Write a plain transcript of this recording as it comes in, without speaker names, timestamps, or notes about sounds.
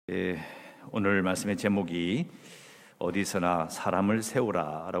오늘 말씀의 제목이 어디서나 사람을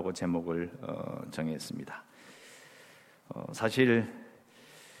세우라라고 제목을 정했습니다. 사실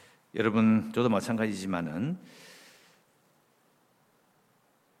여러분 저도 마찬가지지만은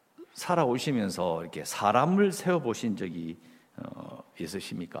살아오시면서 이렇게 사람을 세워보신 적이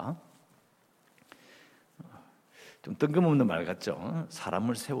있으십니까? 좀 뜬금없는 말 같죠?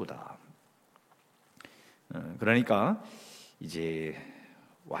 사람을 세우다. 그러니까 이제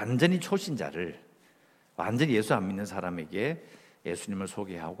완전히 초신자를, 완전히 예수 안 믿는 사람에게 예수님을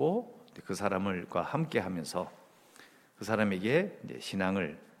소개하고 그 사람과 함께 하면서 그 사람에게 이제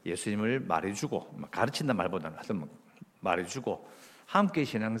신앙을, 예수님을 말해주고, 가르친다 말보다는 하여튼 말해주고 함께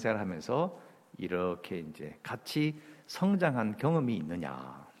신앙생활 하면서 이렇게 이제 같이 성장한 경험이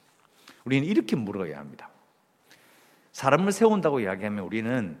있느냐. 우리는 이렇게 물어야 합니다. 사람을 세운다고 이야기하면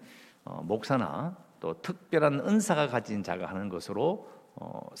우리는 목사나 또 특별한 은사가 가진 자가 하는 것으로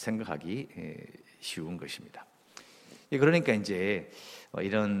생각하기 쉬운 것입니다. 그러니까 이제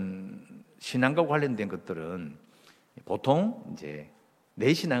이런 신앙과 관련된 것들은 보통 이제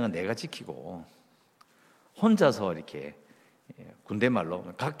내 신앙은 내가 지키고 혼자서 이렇게 군대 말로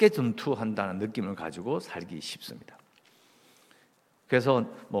각계 전투한다는 느낌을 가지고 살기 쉽습니다. 그래서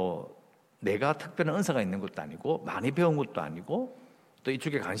내가 특별한 은사가 있는 것도 아니고 많이 배운 것도 아니고 또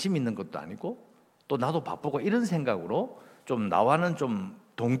이쪽에 관심 있는 것도 아니고 또 나도 바쁘고 이런 생각으로 좀 나와는 좀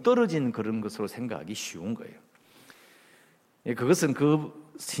동떨어진 그런 것으로 생각하기 쉬운 거예요. 그것은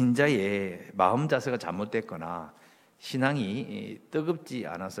그 신자의 마음 자세가 잘못됐거나 신앙이 뜨겁지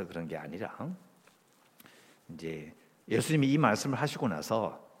않아서 그런 게 아니라 이제 예수님이 이 말씀을 하시고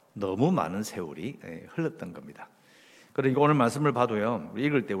나서 너무 많은 세월이 흘렀던 겁니다. 그러니까 오늘 말씀을 봐도요,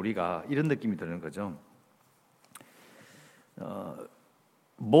 읽을 때 우리가 이런 느낌이 드는 거죠.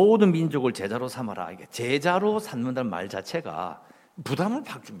 모든 민족을 제자로 삼아라. 이게 제자로 삼는다는 말 자체가 부담을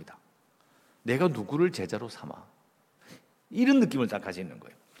팍 줍니다. 내가 누구를 제자로 삼아? 이런 느낌을 딱 가지는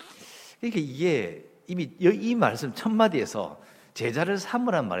거예요. 그러니까 이게 이미 이 말씀 첫 마디에서 제자를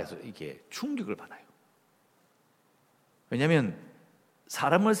삼으라는 말에서 이게 충격을 받아요. 왜냐하면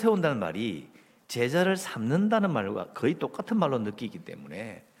사람을 세운다는 말이 제자를 삼는다는 말과 거의 똑같은 말로 느끼기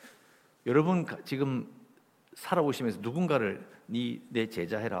때문에 여러분 지금 살아오시면서 누군가를 내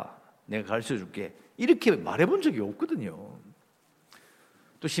제자 해라, 내가 가르쳐 줄게 이렇게 말해본 적이 없거든요.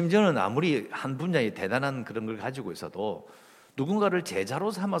 또 심지어는 아무리 한 분야에 대단한 그런 걸 가지고 있어도 누군가를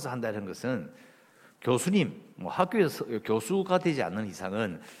제자로 삼아서 한다는 것은 교수님, 학교에서 교수가 되지 않는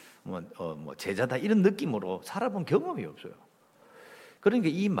이상은 제자다 이런 느낌으로 살아본 경험이 없어요. 그러니까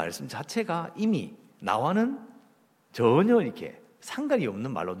이 말씀 자체가 이미 나와는 전혀 이렇게 상관이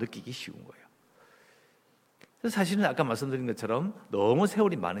없는 말로 느끼기 쉬운 거예요. 그래서 사실은 아까 말씀드린 것처럼 너무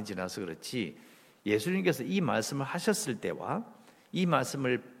세월이 많이 지나서 그렇지 예수님께서 이 말씀을 하셨을 때와 이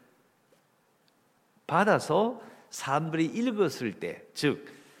말씀을 받아서 사람들이 읽었을 때,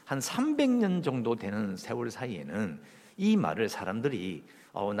 즉 한 300년 정도 되는 세월 사이에는 이 말을 사람들이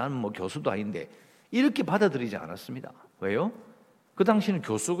나는 교수도 아닌데 이렇게 받아들이지 않았습니다. 왜요? 그 당시에는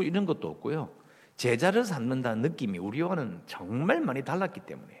교수고 이런 것도 없고요. 제자를 삼는다는 느낌이 우리와는 정말 많이 달랐기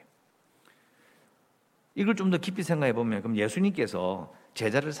때문에 이걸 좀 더 깊이 생각해 보면 그럼 예수님께서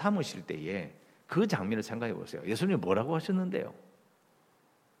제자를 삼으실 때에 그 장면을 생각해 보세요. 예수님이 뭐라고 하셨는데요?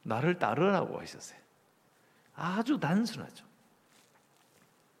 나를 따르라고 하셨어요. 아주 단순하죠.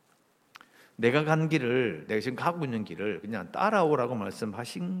 내가 간 길을, 내가 지금 가고 있는 길을 그냥 따라오라고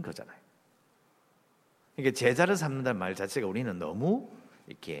말씀하신 거잖아요. 그러니까 제자를 삼는다는 말 자체가 우리는 너무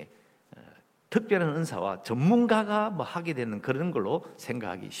이렇게 특별한 은사와 전문가가 하게 되는 그런 걸로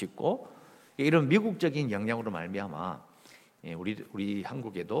생각하기 쉽고 이런 미국적인 영향으로 말미암아 우리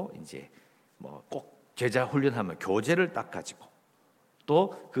한국에도 이제 꼭 제자 훈련하면 교재를 딱 가지고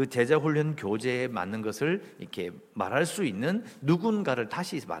또 그 제자 훈련 교재에 맞는 것을 이렇게 말할 수 있는 누군가를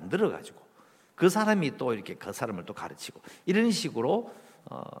다시 만들어 가지고 그 사람이 또 이렇게 그 사람을 또 가르치고 이런 식으로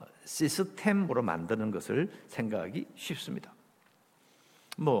시스템으로 만드는 것을 생각하기 쉽습니다.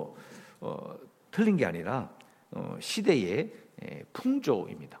 틀린 게 아니라 시대의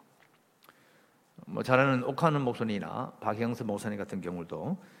풍조입니다. 잘 아는 옥하는 목사님이나 박형서 목사님 같은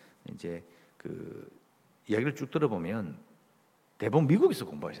경우도 이제 그 이야기를 쭉 들어보면 대부분 미국에서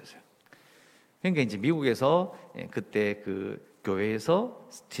공부하셨어요. 그러니까 이제 미국에서 그때 그 교회에서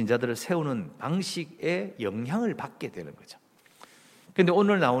신자들을 세우는 방식에 영향을 받게 되는 거죠. 그런데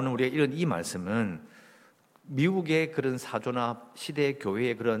오늘 나오는 우리가 이런 이 말씀은 미국의 그런 사조나 시대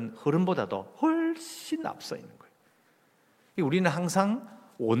교회의 그런 흐름보다도 훨씬 앞서 있는 거예요. 우리는 항상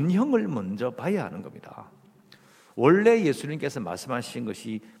원형을 먼저 봐야 하는 겁니다. 원래 예수님께서 말씀하신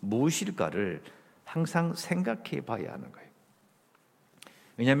것이 무엇일까를 항상 생각해 봐야 하는 거예요.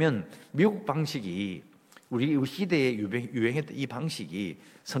 왜냐하면 미국 방식이 우리 시대에 유행했던 이 방식이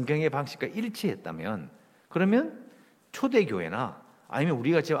성경의 방식과 일치했다면, 그러면 초대교회나 아니면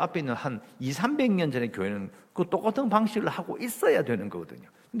우리가 지금 앞에 있는 한 200~300년 전의 교회는 그 똑같은 방식을 하고 있어야 되는 거거든요.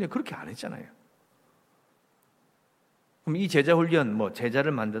 근데 그렇게 안 했잖아요. 그럼 이 제자 훈련, 뭐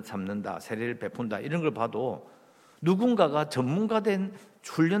제자를 만들어 삼는다, 세례를 베푼다 이런 걸 봐도 누군가가 전문가된,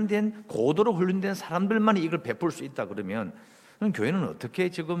 훈련된, 고도로 훈련된 사람들만이 이걸 베풀 수 있다 그러면 그럼 교회는 어떻게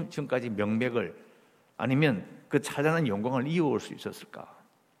지금까지 명맥을, 아니면 그 찬란한 영광을 이어올 수 있었을까?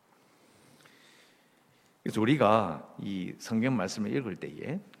 그래서 우리가 이 성경 말씀을 읽을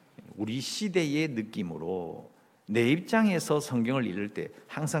때에 우리 시대의 느낌으로 내 입장에서 성경을 읽을 때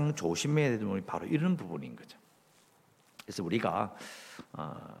항상 조심해야 되는 부분이 바로 이런 부분인 거죠. 그래서 우리가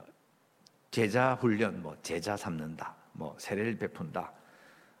제자 훈련, 뭐 제자 삼는다, 뭐 세례를 베푼다,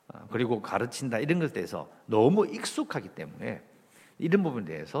 그리고 가르친다 이런 것에 대해서 너무 익숙하기 때문에 이런 부분에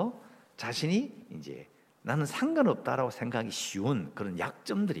대해서 자신이 이제 나는 상관없다라고 생각하기 쉬운 그런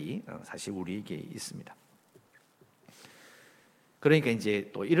약점들이 사실 우리에게 있습니다. 그러니까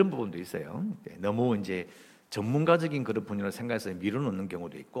이제 또 이런 부분도 있어요. 너무 이제 전문가적인 그런 분야를 생각해서 밀어놓는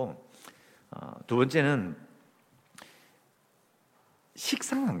경우도 있고, 두 번째는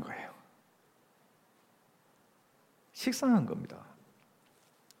식상한 거예요. 식상한 겁니다.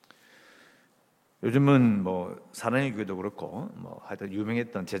 요즘은 뭐 사랑의 교회도 그렇고, 뭐 하여튼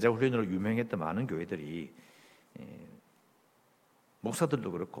유명했던 제자 훈련으로 유명했던 많은 교회들이,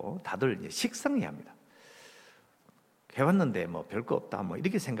 목사들도 그렇고 다들 이제 식상해합니다. 해왔는데 뭐 별거 없다, 뭐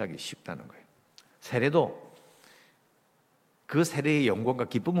이렇게 생각이 쉽다는 거예요. 세례도 그 세례의 영광과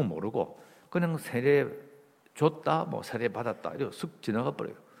기쁨은 모르고 그냥 세례 줬다, 뭐 세례 받았다 이러고 쓱 지나가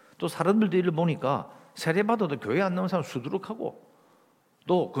버려요. 또 사람들도 이를 보니까 세례 받아도 교회 안 나온 사람 수두룩하고,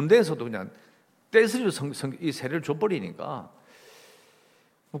 또 군대에서도 그냥 떼스리로 이 세례를 줘버리니까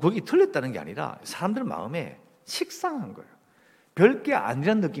거기 틀렸다는 게 아니라 사람들 마음에 식상한 거예요. 별게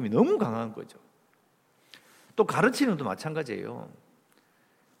아니란 느낌이 너무 강한 거죠. 또 가르치는 것도 마찬가지예요.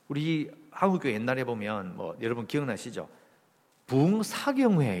 우리 한국교회 옛날에 보면 뭐 여러분 기억나시죠?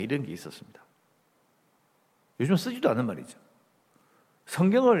 부흥사경회 이런 게 있었습니다. 요즘 쓰지도 않는 말이죠.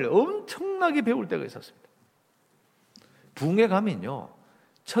 성경을 엄청나게 배울 때가 있었습니다. 부흥회 가면요,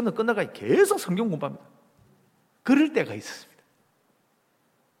 처음 끝나가니 계속 성경 공부합니다. 그럴 때가 있었습니다.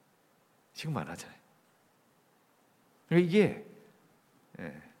 지금 안 하잖아요. 이게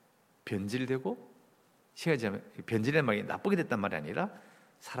변질되고, 시간이 지나면 변질의 말이 나쁘게 됐단 말이 아니라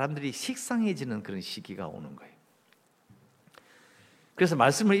사람들이 식상해지는 그런 시기가 오는 거예요. 그래서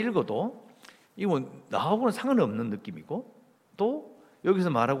말씀을 읽어도 이건 나하고는 상관없는 느낌이고, 또 여기서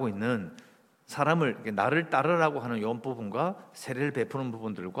말하고 있는 사람을 나를 따르라고 하는 이 부분과 세례를 베푸는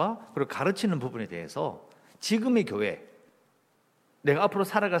부분들과 그리고 가르치는 부분에 대해서 지금의 교회, 내가 앞으로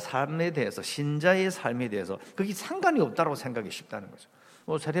살아갈 삶에 대해서, 신자의 삶에 대해서 그게 상관이 없다고 생각이 쉽다는 거죠.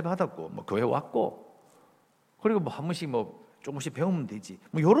 뭐 세례 받았고, 뭐 교회 왔고, 그리고 뭐 한 번씩 뭐 조금씩 배우면 되지,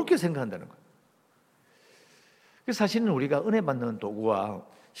 뭐 이렇게 생각한다는 거예요. 그래서 사실은 우리가 은혜 받는 도구와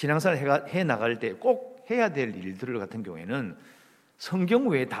신앙생활 해 나갈 때 꼭 해야 될 일들 같은 경우에는 성경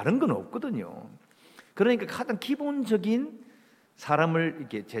외에 다른 건 없거든요. 그러니까 가장 기본적인 사람을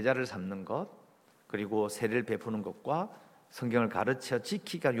이렇게 제자를 삼는 것, 그리고 세례를 베푸는 것과 성경을 가르쳐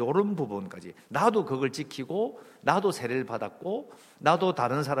지키가 이런 부분까지, 나도 그걸 지키고 나도 세례를 받았고 나도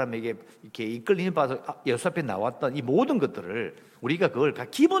다른 사람에게 이렇게 이끌림을 받아서 예수 앞에 나왔던 이 모든 것들을 우리가 그걸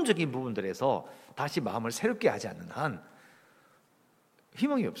기본적인 부분들에서 다시 마음을 새롭게 하지 않는 한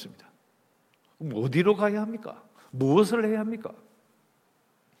희망이 없습니다. 어디로 가야 합니까? 무엇을 해야 합니까?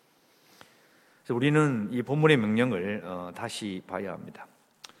 그래서 우리는 이 본문의 명령을 다시 봐야 합니다.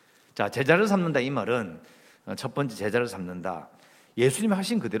 자, 제자를 삼는다 이 말은 첫 번째 제자를 삼는다, 예수님이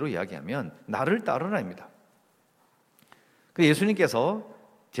하신 그대로 이야기하면 나를 따르라입니다. 그 예수님께서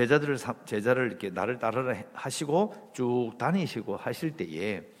제자를 이렇게 나를 따르라 하시고 쭉 다니시고 하실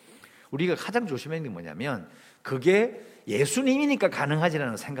때에 우리가 가장 조심해야 하는 게 뭐냐면, 그게 예수님이니까 가능하지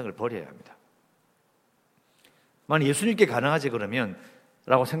않은 생각을 버려야 합니다. 만약 예수님께 가능하지 그러면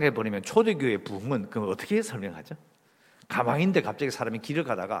라고 생각해 버리면 초대교회 부흥은 그럼 어떻게 설명하죠? 가만히 있는데 갑자기 사람이 길을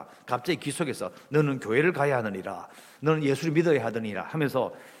가다가 갑자기 귀 속에서 너는 교회를 가야 하느니라, 너는 예수를 믿어야 하느니라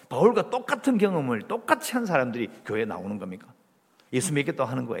하면서 바울과 똑같은 경험을 똑같이 한 사람들이 교회에 나오는 겁니까? 예수 믿겠다고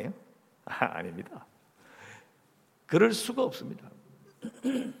하는 거예요? 아닙니다. 그럴 수가 없습니다.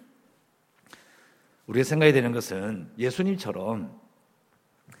 우리가 생각해야 되는 것은 예수님처럼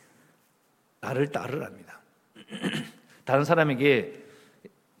나를 따르랍니다. 다른 사람에게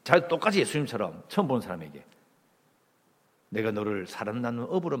똑같이 예수님처럼 처음 보는 사람에게 내가 너를 사람 낳는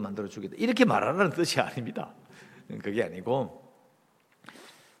업으로 만들어 주겠다 이렇게 말하라는 뜻이 아닙니다. 그게 아니고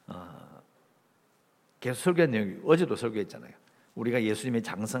계속 설교한 내용이 어제도 설교했잖아요. 우리가 예수님의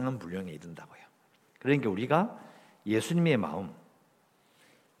장성한 분량에 이른다고요. 그러니까 우리가 예수님의 마음,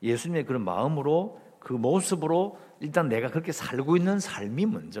 예수님의 그런 마음으로 그 모습으로 일단 내가 그렇게 살고 있는 삶이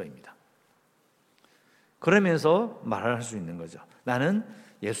먼저입니다. 그러면서 말을 할 수 있는 거죠. 나는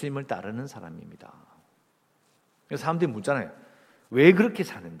예수님을 따르는 사람입니다. 그래서 사람들이 묻잖아요. 왜 그렇게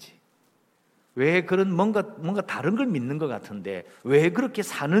사는지, 왜 그런 뭔가 다른 걸 믿는 것 같은데 왜 그렇게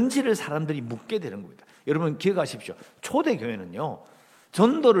사는지를 사람들이 묻게 되는 겁니다. 여러분 기억하십시오. 초대교회는요,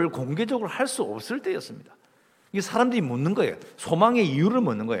 전도를 공개적으로 할 수 없을 때였습니다. 이게 사람들이 묻는 거예요. 소망의 이유를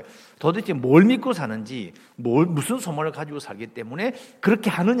묻는 거예요. 도대체 뭘 믿고 사는지, 무슨 소망을 가지고 살기 때문에 그렇게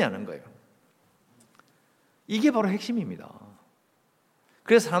하느냐는 거예요. 이게 바로 핵심입니다.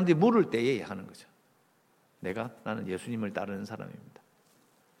 그래서 사람들이 물을 때에 하는 거죠. 나는 예수님을 따르는 사람입니다.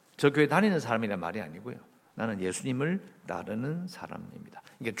 저 교회 다니는 사람이란 말이 아니고요. 나는 예수님을 따르는 사람입니다.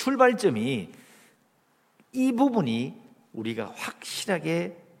 그러니까 출발점이 이 부분이 우리가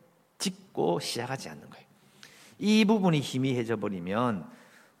확실하게 짚고 시작하지 않는 거예요. 이 부분이 희미해져 버리면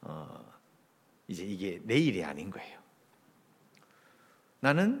이제 이게 내 일이 아닌 거예요.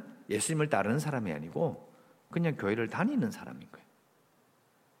 나는 예수님을 따르는 사람이 아니고 그냥 교회를 다니는 사람인 거예요.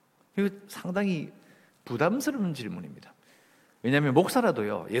 이거 상당히 부담스러운 질문입니다. 왜냐하면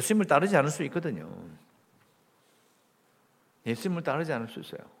목사라도요, 예수님을 따르지 않을 수 있거든요. 예수님을 따르지 않을 수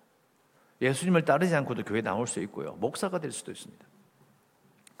있어요. 예수님을 따르지 않고도 교회 나올 수 있고요. 목사가 될 수도 있습니다.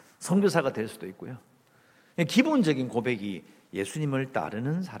 선교사가 될 수도 있고요. 기본적인 고백이 예수님을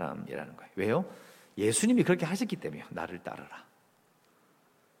따르는 사람이라는 거예요. 왜요? 예수님이 그렇게 하셨기 때문에 나를 따르라.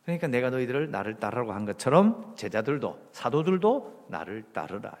 그러니까 내가 너희들을 나를 따르라고 한 것처럼 제자들도 사도들도 나를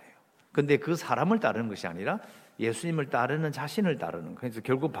따르라 해요. 근데 그 사람을 따르는 것이 아니라 예수님을 따르는 자신을 따르는 거예요. 그래서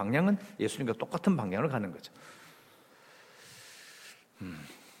결국 방향은 예수님과 똑같은 방향을 가는 거죠.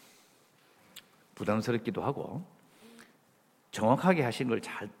 부담스럽기도 하고 정확하게 하신 걸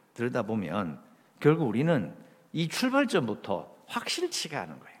잘 들여다보면 결국 우리는 이 출발점부터 확실치가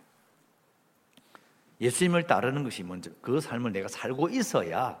않은 거예요. 예수님을 따르는 것이 먼저, 그 삶을 내가 살고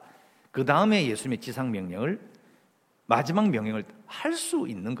있어야 그 다음에 예수님의 지상명령을, 마지막 명령을 할 수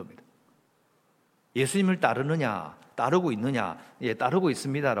있는 겁니다. 예수님을 따르느냐, 따르고 있느냐, 예, 따르고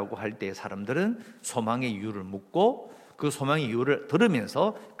있습니다라고 할 때 사람들은 소망의 이유를 묻고 그 소망의 이유를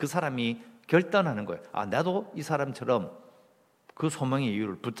들으면서 그 사람이 결단하는 거예요. 아, 나도 이 사람처럼 그 소망의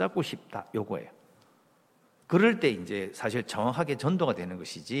이유를 붙잡고 싶다, 요거예요. 그럴 때 이제 사실 정확하게 전도가 되는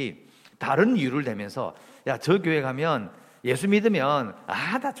것이지, 다른 이유를 대면서 야, 저 교회 가면 예수 믿으면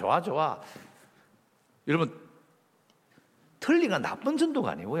나 좋아. 여러분, 틀리가 나쁜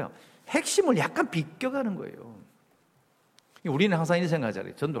전도가 아니고요, 핵심을 약간 비껴가는 거예요. 우리는 항상 이런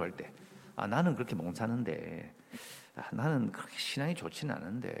생각하잖아요. 전도할 때 나는 그렇게 못 사는데, 나는 그렇게 신앙이 좋지는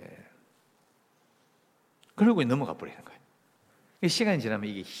않은데, 그러고 넘어가 버리는 거예요. 시간이 지나면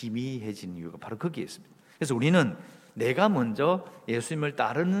이게 희미해지는 이유가 바로 거기에 있습니다. 그래서 우리는 내가 먼저 예수님을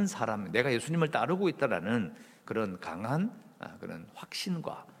따르는 사람, 내가 예수님을 따르고 있다라는 그런 강한 그런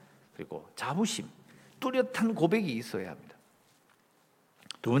확신과 그리고 자부심, 뚜렷한 고백이 있어야 합니다.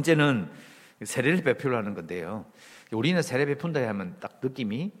 두 번째는 세례를 베풀어 하는 건데요, 우리는 세례 베푼다 하면 딱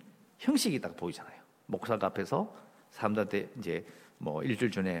느낌이, 형식이 딱 보이잖아요. 목사가 앞에서 사람들한테 이제 뭐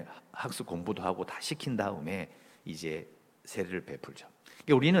일주일 전에 학습 공부도 하고 다 시킨 다음에 이제 세례를 베풀죠.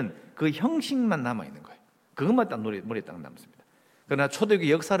 그러니까 우리는 그 형식만 남아 있는 거예요. 그것만 딱 머리에 딱 남습니다. 그러나 초대교회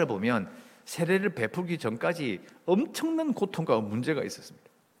역사를 보면 세례를 베풀기 전까지 엄청난 고통과 문제가 있었습니다.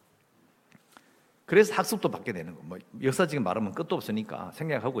 그래서 학습도 받게 되는 거, 뭐 역사적인 말하면 끝도 없으니까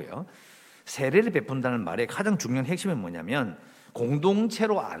생략하고요. 세례를 베푼다는 말의 가장 중요한 핵심은 뭐냐면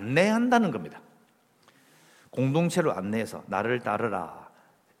공동체로 안내한다는 겁니다. 공동체로 안내해서 나를 따르라,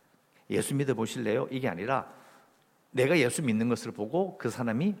 예수 믿어 보실래요? 이게 아니라 내가 예수 믿는 것을 보고 그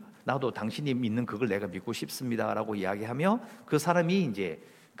사람이 나도 당신이 믿는 그걸 내가 믿고 싶습니다라고 이야기하며 그 사람이 이제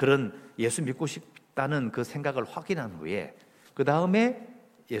그런 예수 믿고 싶다는 그 생각을 확인한 후에 그 다음에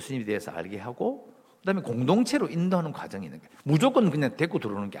예수님에 대해서 알게 하고 그 다음에 공동체로 인도하는 과정이 있는 거예요. 무조건 그냥 데리고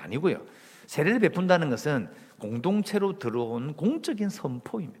들어오는 게 아니고요. 세례를 베푼다는 것은 공동체로 들어온 공적인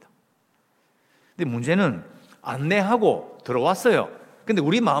선포입니다. 근데 문제는 안내하고 들어왔어요. 근데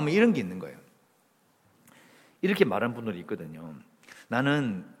우리 마음에 이런 게 있는 거예요. 이렇게 말하는 분들이 있거든요.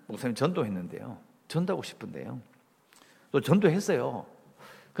 나는 목사님 전도했는데요, 전도하고 싶은데요, 또 전도했어요.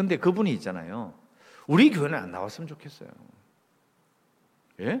 근데 그분이 있잖아요, 우리 교회는 안 나왔으면 좋겠어요.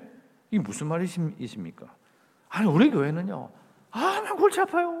 예? 이게 무슨 말이십니까? 아니, 우리 교회는요, 난 골치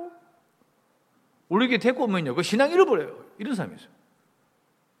아파요. 우리 교회 데리고 오면요, 그 신앙 잃어버려요. 이런 사람이 있어요.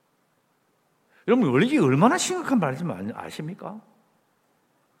 여러분, 이게 얼마나 심각한 말인지 아십니까?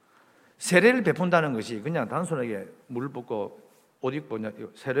 세례를 베푼다는 것이 그냥 단순하게 물을 붓고 옷 입고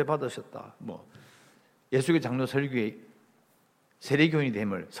세례 받으셨다, 뭐 예수교 장로 설교의 세례교인이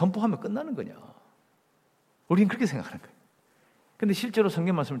됨을 선포하면 끝나는 거냐? 우리는 그렇게 생각하는 거예요. 근데 실제로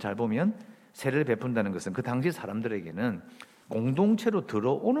성경 말씀을 잘 보면 세례를 베푼다는 것은 그 당시 사람들에게는 공동체로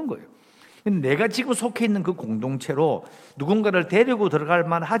들어오는 거예요. 내가 지금 속해 있는 그 공동체로 누군가를 데리고 들어갈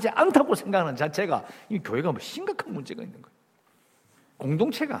만하지 않다고 생각하는 자체가 이 교회가 심각한 문제가 있는 거예요.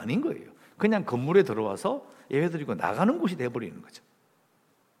 공동체가 아닌 거예요. 그냥 건물에 들어와서 예배드리고 나가는 곳이 돼버리는 거죠.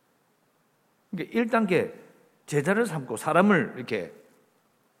 그러니까 1단계 제자를 삼고 사람을 이렇게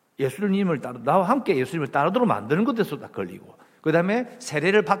나와 함께 예수님을 따르도록 만드는 것에서 다 걸리고, 그 다음에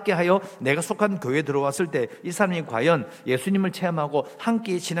세례를 받게 하여 내가 속한 교회에 들어왔을 때 이 사람이 과연 예수님을 체험하고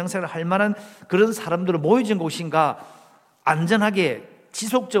함께 신앙생활을 할 만한 그런 사람들로 모여진 곳인가, 안전하게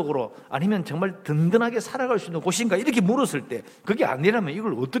지속적으로 아니면 정말 든든하게 살아갈 수 있는 곳인가, 이렇게 물었을 때 그게 아니라면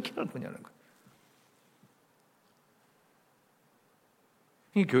이걸 어떻게 할 거냐는 거예요.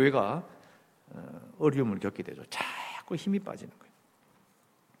 이 교회가 어려움을 겪게 되죠. 자꾸 힘이 빠지는 거예요.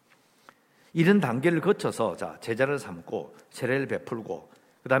 이런 단계를 거쳐서 제자를 삼고 세례를 베풀고,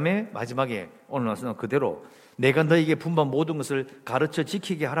 그 다음에 마지막에 오늘 와서는 그대로 내가 너에게 분반 모든 것을 가르쳐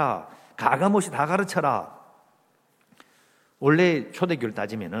지키게 하라, 가감없이 다 가르쳐라. 원래 초대교를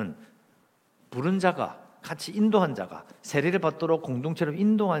따지면은 부른 자가, 같이 인도한 자가, 세례를 받도록 공동체로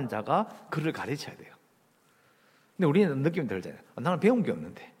인도한 자가 그를 가르쳐야 돼요. 근데 우리는 느낌이 들잖아요. 나는 배운 게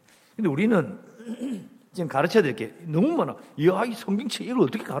없는데. 근데 우리는 지금 가르쳐야 될 게 너무 많아. 이야, 이 성경책 이걸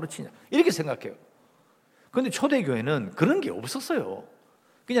어떻게 가르치냐, 이렇게 생각해요. 그런데 초대교회는 그런 게 없었어요.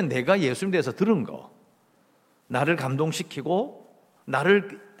 그냥 내가 예수님 대해서 들은 거, 나를 감동시키고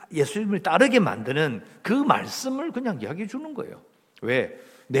나를 예수님을 따르게 만드는 그 말씀을 그냥 이야기해 주는 거예요. 왜?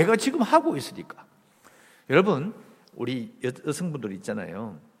 내가 지금 하고 있으니까. 여러분, 우리 여성분들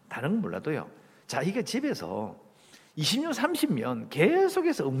있잖아요. 다른 건 몰라도요, 자기가 집에서 20년, 30년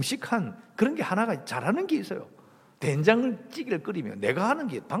계속해서 음식한 그런 게 하나가 잘하는 게 있어요. 된장을 찌개를 끓이면 내가 하는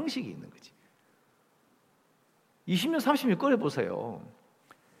게 방식이 있는 거지. 20년, 30년 끓여보세요.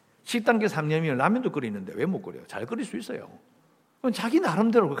 식단계 3년이면 라면도 끓이는데 왜 못 끓여요? 잘 끓일 수 있어요. 그건 자기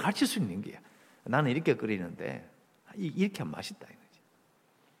나름대로 가르칠 수 있는 게, 나는 이렇게 끓이는데 이렇게 하면 맛있다 이거지.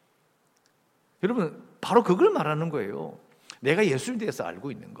 여러분, 바로 그걸 말하는 거예요. 내가 예수님에 대해서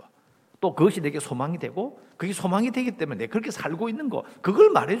알고 있는 거, 또 그것이 내게 소망이 되고 그게 소망이 되기 때문에 내가 그렇게 살고 있는 거, 그걸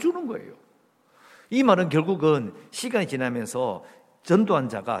말해주는 거예요. 이 말은 결국은 시간이 지나면서 전도한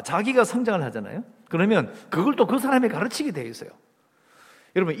자가 자기가 성장을 하잖아요. 그러면 그걸 또 그 사람에 가르치게 돼 있어요.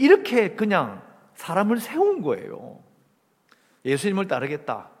 여러분, 이렇게 그냥 사람을 세운 거예요. 예수님을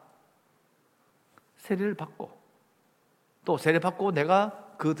따르겠다, 세례를 받고, 또 세례 받고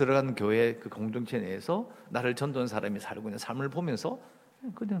내가 그 들어간 교회 그 공동체 내에서 나를 전도한 사람이 살고 있는 삶을 보면서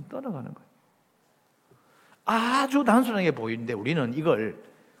그냥 따라가는 거예요. 아주 단순하게 보이는데 우리는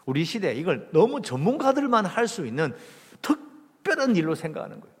우리 시대에 이걸 너무 전문가들만 할 수 있는 특별한 일로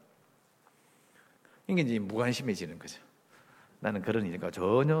생각하는 거예요. 이게 이제 무관심해지는 거죠. 나는 그런 일과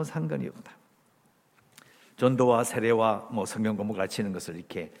전혀 상관이 없다. 전도와 세례와 성경 공부 가르치는 것을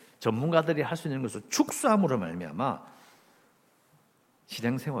이렇게 전문가들이 할 수 있는 것을 축소함으로 말미암아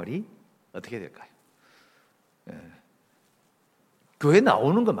신앙생활이 어떻게 될까요? 교회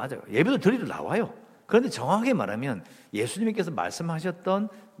나오는 건 맞아요. 예배도 드리러 나와요. 그런데 정확하게 말하면 예수님께서 말씀하셨던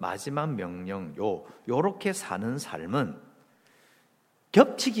마지막 명령, 요렇게 사는 삶은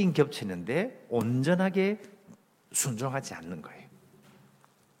겹치긴 겹치는데 온전하게 순종하지 않는 거예요.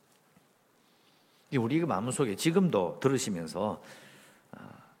 우리 마음속에 지금도 들으시면서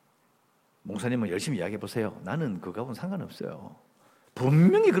목사님은 열심히 이야기해 보세요. 나는 그거하고는 상관없어요.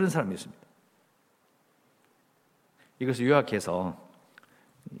 분명히 그런 사람이 있습니다. 이것을 요약해서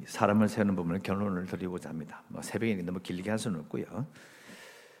사람을 세우는 부분을 결론을 드리고자 합니다. 새벽에 너무 길게 할 수는 없고요.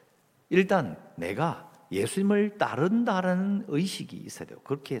 일단 내가 예수님을 따른다는 의식이 있어야 돼요.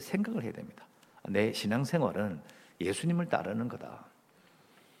 그렇게 생각을 해야 됩니다. 내 신앙생활은 예수님을 따르는 거다.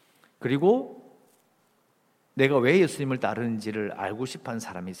 그리고 내가 왜 예수님을 따르는지를 알고 싶어하는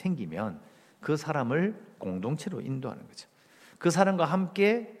사람이 생기면 그 사람을 공동체로 인도하는 거죠. 그 사람과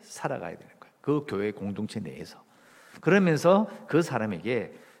함께 살아가야 되는 거예요. 그 교회 공동체 내에서. 그러면서 그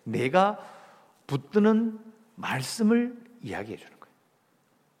사람에게 내가 붙드는 말씀을 이야기해 주는 거예요.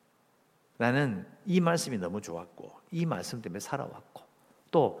 나는 이 말씀이 너무 좋았고 이 말씀 때문에 살아왔고,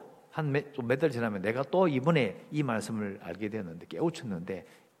 또 몇 달 지나면 내가 또 이번에 이 말씀을 알게 되었는데, 깨우쳤는데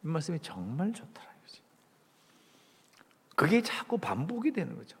이 말씀이 정말 좋더라 이거지. 그게 자꾸 반복이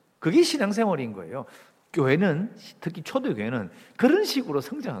되는 거죠. 그게 신앙생활인 거예요. 교회는, 특히 초대교회는 그런 식으로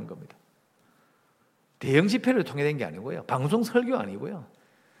성장한 겁니다. 대형 집회를 통해 된 게 아니고요, 방송 설교 아니고요,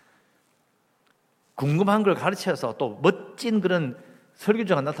 궁금한 걸 가르쳐서 또 멋진 그런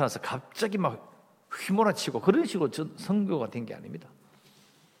설교자가 나타나서 갑자기 막 휘몰아치고 그런 식으로 선교가 된 게 아닙니다.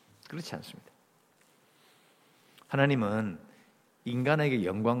 그렇지 않습니다. 하나님은 인간에게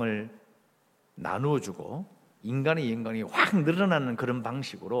영광을 나누어 주고 인간의 영광이 확 늘어나는 그런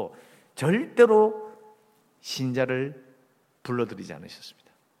방식으로 절대로 신자를 불러들이지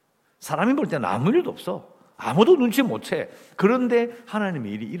않으셨습니다. 사람이 볼 때는 아무 일도 없어. 아무도 눈치 못 채. 그런데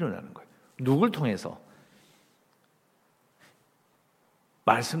하나님의 일이 일어나는 거예요. 누굴 통해서?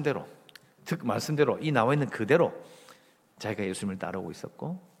 말씀대로 이 나와 있는 그대로 자기가 예수님을 따르고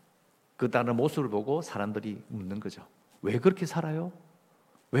있었고 그 따르는 모습을 보고 사람들이 묻는 거죠. 왜 그렇게 살아요?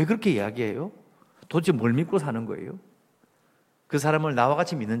 왜 그렇게 이야기해요? 도대체 뭘 믿고 사는 거예요? 그 사람을 나와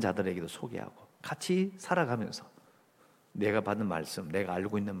같이 믿는 자들에게도 소개하고 같이 살아가면서 내가 받은 말씀, 내가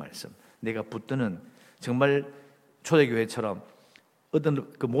알고 있는 말씀, 내가 붙드는 정말 초대교회처럼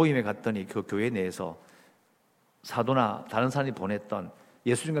어떤 그 모임에 갔더니 그 교회 내에서 사도나 다른 사람이 보냈던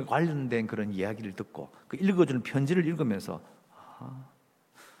예수님과 관련된 그런 이야기를 듣고 그 읽어주는 편지를 읽으면서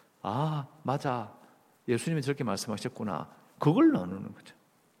맞아, 예수님이 저렇게 말씀하셨구나. 그걸 나누는 거죠.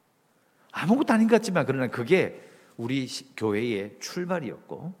 아무것도 아닌 것 같지만 그러나 그게 우리 교회의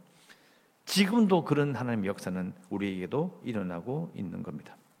출발이었고 지금도 그런 하나님의 역사는 우리에게도 일어나고 있는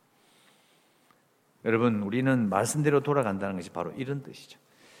겁니다. 여러분, 우리는 말씀대로 돌아간다는 것이 바로 이런 뜻이죠.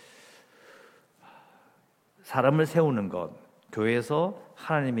 사람을 세우는 것, 교회에서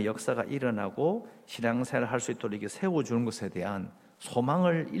하나님의 역사가 일어나고 신앙생활을 할 수 있도록 이렇게 세워주는 것에 대한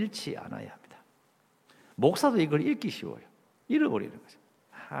소망을 잃지 않아야 합니다. 목사도 이걸 잃기 쉬워요. 잃어버리는 거죠.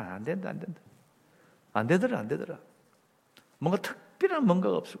 안 된다. 안 되더라. 뭔가 특별한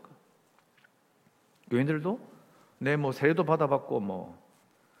뭔가가 없을까? 교인들도 세례도 받아봤고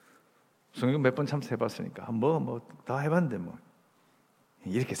성경 몇 번 참석해봤으니까 다 해봤는데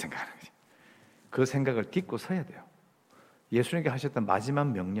이렇게 생각하는 거지. 그 생각을 딛고 서야 돼요. 예수님께 하셨던 마지막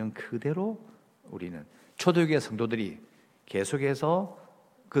명령 그대로 우리는 초대교회 성도들이 계속해서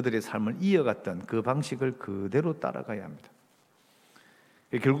그들의 삶을 이어갔던 그 방식을 그대로 따라가야 합니다.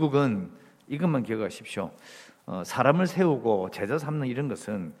 결국은 이것만 기억하십시오. 사람을 세우고 제자 삼는 이런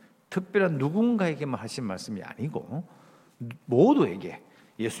것은 특별한 누군가에게만 하신 말씀이 아니고 모두에게,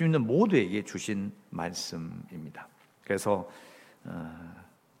 예수 믿는 모두에게 주신 말씀입니다. 그래서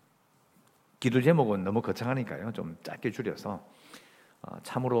기도 제목은 너무 거창하니까요, 좀 짧게 줄여서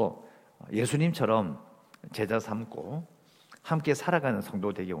참으로 예수님처럼 제자 삼고 함께 살아가는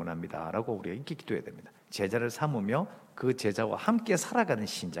성도 되기 원합니다 라고 우리가 이렇게 기도해야 됩니다. 제자를 삼으며 그 제자와 함께 살아가는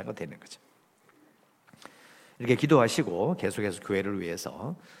신자가 되는 거죠. 이렇게 기도하시고 계속해서 교회를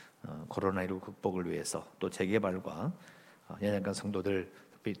위해서, 코로나19 극복을 위해서, 또 재개발과 연약한 성도들,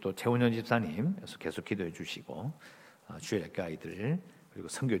 특히 또 최훈현 집사님 계속 기도해 주시고, 주일학교 아이들 그리고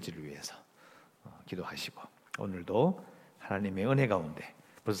선교지를 위해서 기도하시고, 오늘도 하나님의 은혜 가운데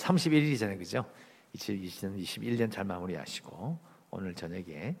벌써 31일이잖아요, 그죠? 2021년 잘 마무리하시고 오늘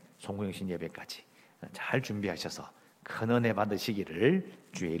저녁에 송구영신 예배까지 잘 준비하셔서 큰 은혜 받으시기를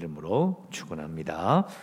주의 이름으로 축원합니다.